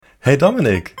Hey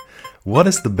Dominic, what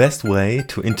is the best way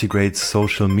to integrate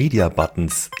social media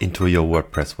buttons into your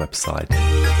WordPress website?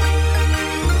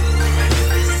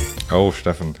 Oh,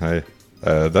 Stefan, hey.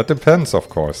 That depends, of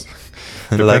course.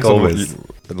 Like always.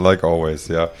 Like always,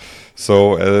 yeah.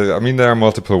 So, there are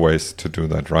multiple ways to do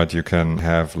that, right? You can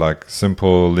have like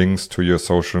simple links to your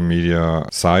social media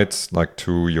sites, like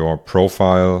to your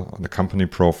profile, the company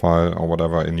profile or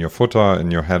whatever in your footer, in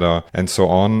your header and so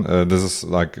on. This is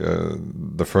like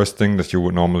the first thing that you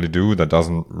would normally do that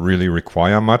doesn't really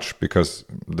require much, because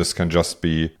this can just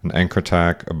be an anchor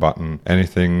tag, a button,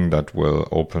 anything that will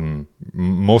open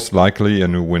most likely a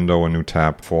new window, a new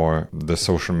tab for the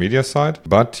social media site.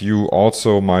 But you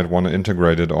also might want to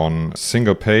integrate it on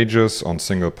single pages, on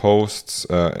single posts,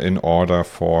 in order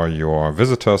for your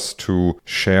visitors to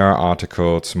share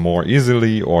articles more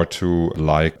easily, or to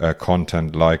like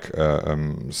content, like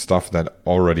stuff that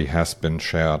already has been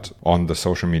shared on the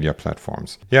social media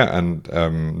platforms. Yeah, and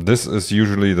this is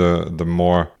usually the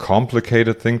more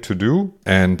complicated thing to do.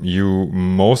 And you,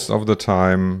 most of the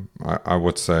time, I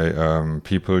would say,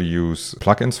 people use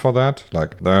plugins for that.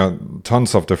 Like, there are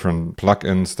tons of different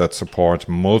plugins that support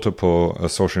multiple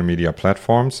social media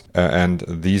platforms, and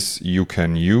these you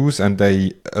can use. And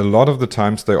a lot of the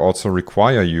times they also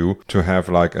require you to have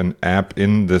like an app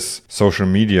in this social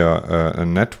media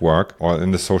network, or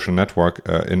in the social network,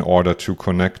 in order to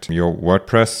connect your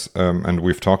WordPress, and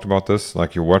we've talked about this,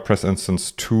 like your WordPress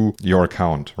instance, to your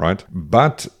account, right?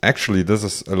 But actually this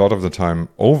is a lot of the time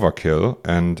overkill,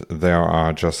 and there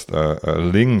are just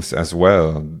links as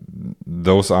well.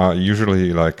 Those are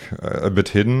usually like a bit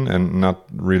hidden and not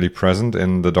really present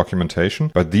in the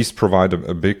documentation, but these provide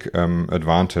a big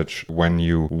advantage when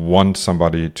you want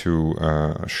somebody to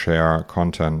share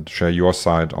content, share your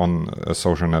site on a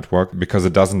social network, because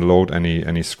it doesn't load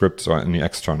any scripts or any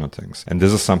external things. And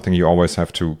this is something you always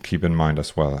have to keep in mind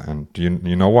as well. And do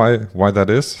you know why that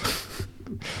is?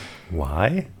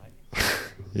 Why?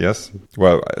 Yes.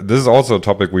 Well, this is also a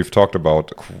topic we've talked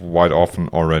about quite often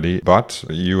already, but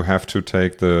you have to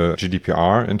take the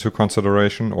GDPR into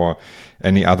consideration, or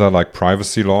any other like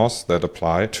privacy laws that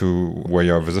apply to where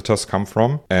your visitors come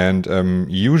from. And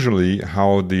usually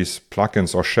how these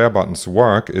plugins or share buttons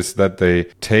work is that they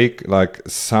take like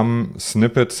some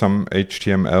snippet, some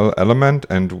HTML element,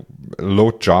 and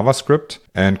load JavaScript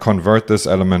and convert this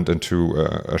element into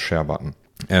a share button.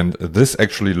 And this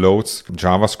actually loads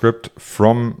JavaScript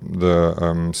from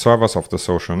the servers of the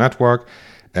social network,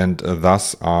 and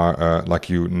thus are like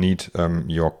you need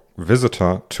your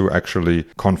visitor to actually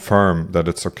confirm that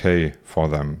it's okay for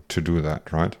them to do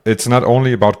that, right? It's not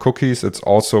only about cookies, it's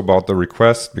also about the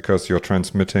request, because you're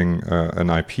transmitting an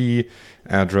IP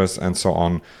address and so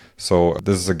on. So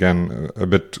this is again a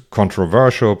bit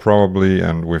controversial probably,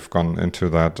 and we've gone into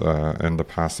that in the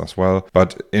past as well.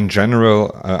 But in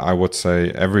general, I would say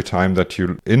every time that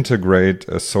you integrate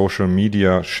a social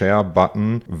media share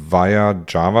button via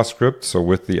JavaScript, so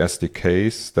with the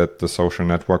SDKs that the social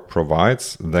network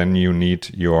provides, then you need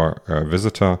your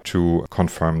visitor to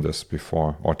confirm this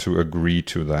before, or to agree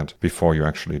to that before you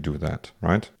actually do that,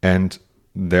 right? And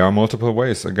there are multiple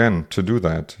ways, again, to do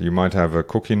that. You might have a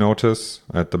cookie notice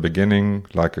at the beginning,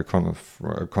 like a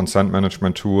consent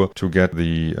management tool to get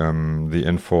the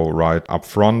info right up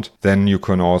front. Then you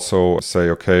can also say,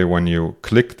 okay, when you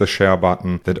click the share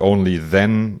button, that only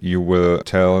then you will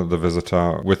tell the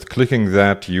visitor, with clicking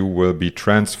that, you will be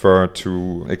transferred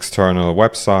to external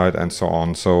website and so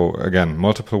on. So again,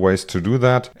 multiple ways to do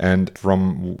that. And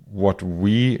from what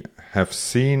we have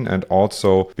seen, and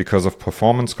also because of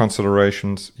performance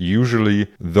considerations, usually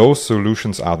those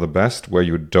solutions are the best where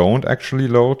you don't actually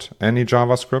load any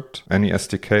JavaScript, any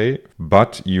SDK,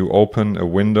 but you open a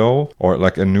window, or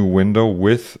like a new window,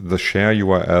 with the share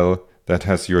URL that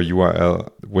has your URL,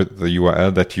 with the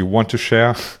URL that you want to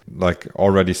share, like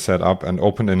already set up and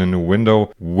open in a new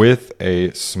window, with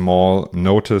a small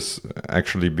notice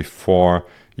actually before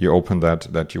you open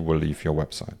that you will leave your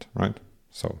website, right?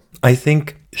 So I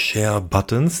think share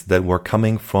buttons that were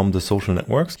coming from the social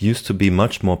networks used to be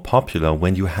much more popular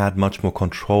when you had much more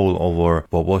control over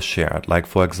what was shared. Like,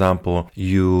 for example,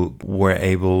 you were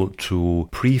able to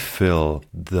pre-fill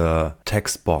the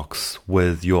text box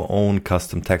with your own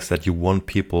custom text that you want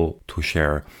people to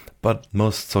share. But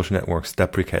most social networks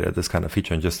deprecated this kind of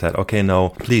feature and just said, okay, no,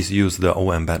 please use the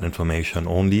OEmbed information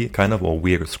only, kind of, or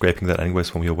we're scraping that anyways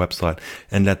from your website,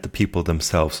 and let the people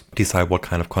themselves decide what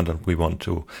kind of content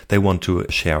they want to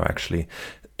share actually.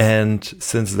 And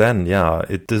since then,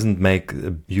 it doesn't make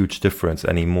a huge difference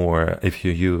anymore if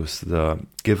you use the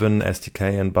given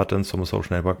SDK and buttons from a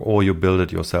social network or you build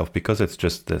it yourself, because it's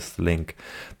just this link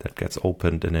that gets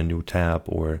opened in a new tab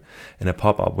or in a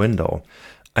pop-up window.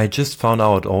 I just found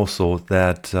out also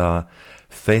that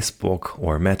Facebook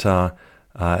or Meta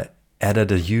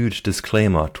added a huge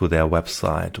disclaimer to their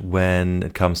website when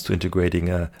it comes to integrating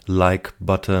a like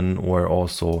button or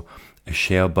also a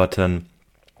share button.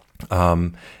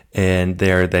 And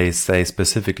there they say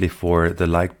specifically for the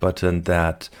like button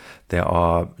that there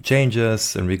are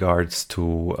changes in regards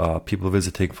to people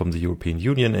visiting from the European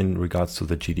Union in regards to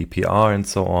the GDPR and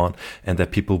so on, and that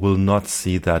people will not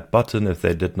see that button if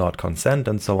they did not consent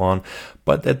and so on.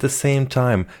 But at the same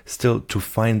time, still to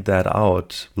find that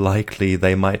out, likely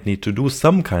they might need to do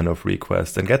some kind of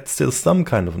request and get still some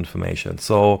kind of information.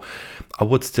 So I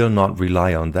would still not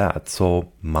rely on that.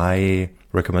 So my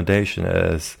recommendation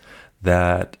is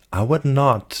that I would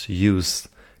not use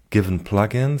given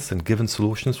plugins and given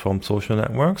solutions from social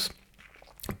networks,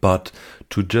 but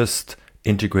to just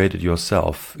integrate it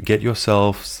yourself. Get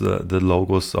yourself the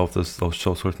logos of those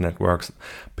social networks,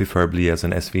 preferably as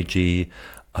an SVG,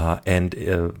 and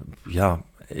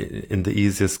in the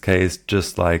easiest case,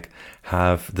 just like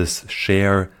have this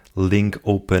share link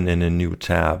open in a new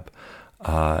tab,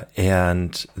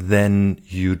 and then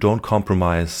you don't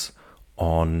compromise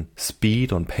on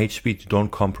speed, on page speed, you don't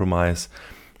compromise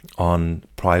on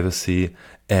privacy,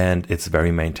 and it's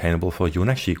very maintainable for you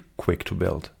and actually quick to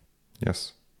build.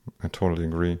 Yes, I totally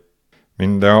agree. I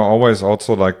mean, there are always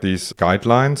also like these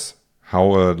guidelines,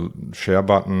 how a share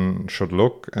button should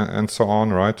look and so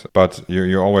on, right? But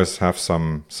you always have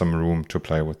some room to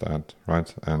play with that,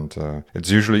 right? And it's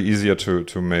usually easier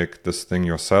to make this thing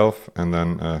yourself and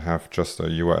then have just a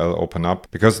URL open up.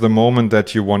 Because the moment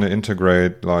that you want to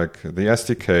integrate like the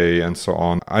SDK and so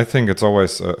on, I think it's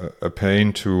always a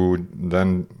pain to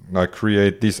then like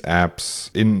create these apps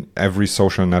in every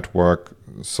social network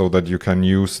so that you can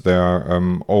use their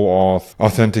OAuth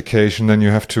authentication. Then you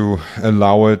have to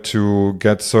allow it to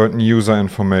get certain user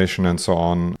information and so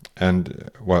on. And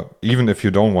well, even if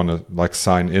you don't want to like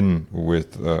sign in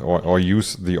with or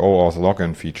use the OAuth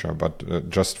login feature, but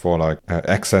just for like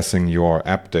accessing your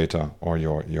app data or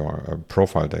your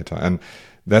profile data. And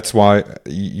that's why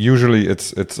usually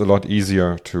it's a lot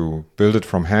easier to build it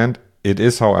from hand. It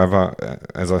is, however,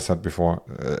 as I said before,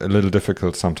 a little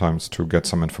difficult sometimes to get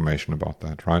some information about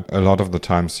that, right? A lot of the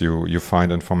times you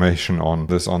find information on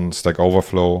this on Stack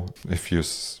Overflow if you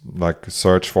like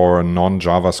search for a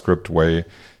non-JavaScript way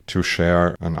to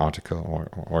share an article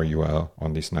or URL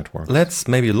on these networks. Let's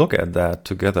maybe look at that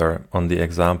together on the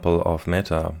example of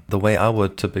Meta. The way I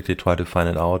would typically try to find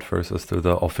it out first is through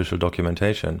the official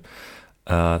documentation.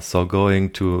 So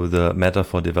going to the Meta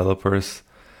for Developers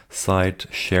site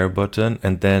share button,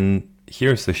 and then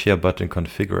here's the share button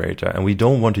configurator, and we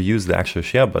don't want to use the actual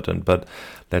share button, but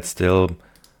let's still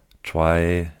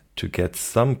try to get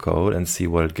some code and see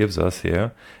what it gives us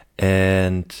here.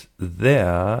 And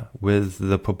there with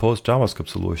the proposed JavaScript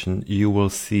solution, you will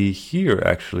see here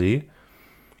actually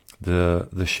the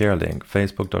share link,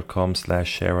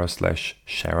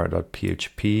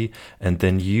 facebook.com/sharer/sharer.php, and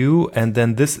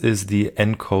then this is the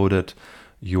encoded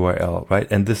URL, right?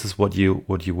 And this is what you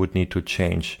would need to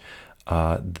change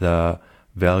the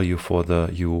value for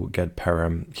the uget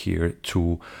param here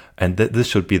to, and this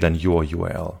should be then your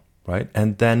URL, right?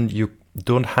 And then you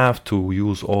don't have to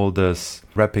use all this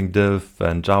wrapping div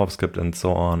and JavaScript and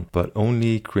so on, but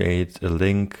only create a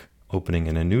link opening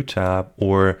in a new tab,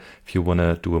 or if you want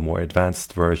to do a more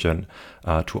advanced version,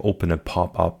 to open a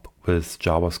pop-up with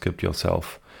JavaScript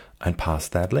yourself and pass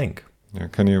that link. Yeah,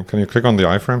 can you click on the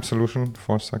iframe solution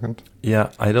for a second? Yeah,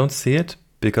 I don't see it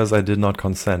because I did not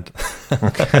consent.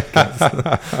 Okay.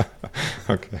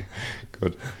 Okay,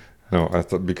 good. No, I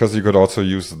thought because you could also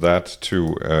use that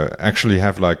to actually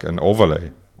have like an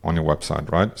overlay on your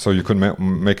website, right? So you could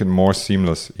make it more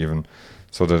seamless even,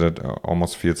 so that it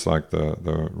almost feels like the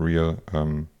real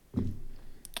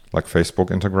like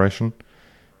Facebook integration.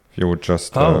 You would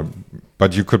just,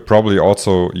 but you could probably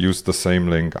also use the same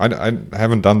link. I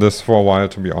haven't done this for a while,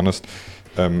 to be honest,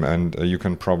 and you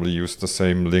can probably use the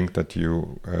same link that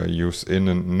you use in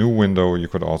a new window. You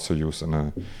could also use in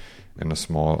a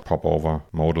small popover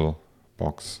modal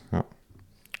box. Yeah,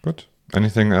 good.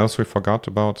 Anything else we forgot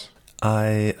about?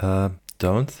 I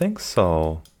don't think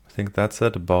so. I think that's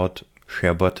it about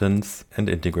share buttons and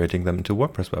integrating them into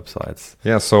WordPress websites.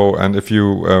 Yeah, so, and if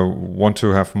you want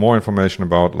to have more information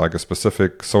about like a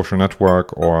specific social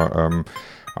network or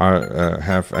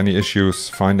have any issues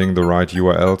finding the right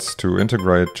URLs to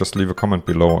integrate, just leave a comment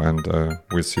below and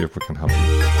we'll see if we can help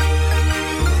you.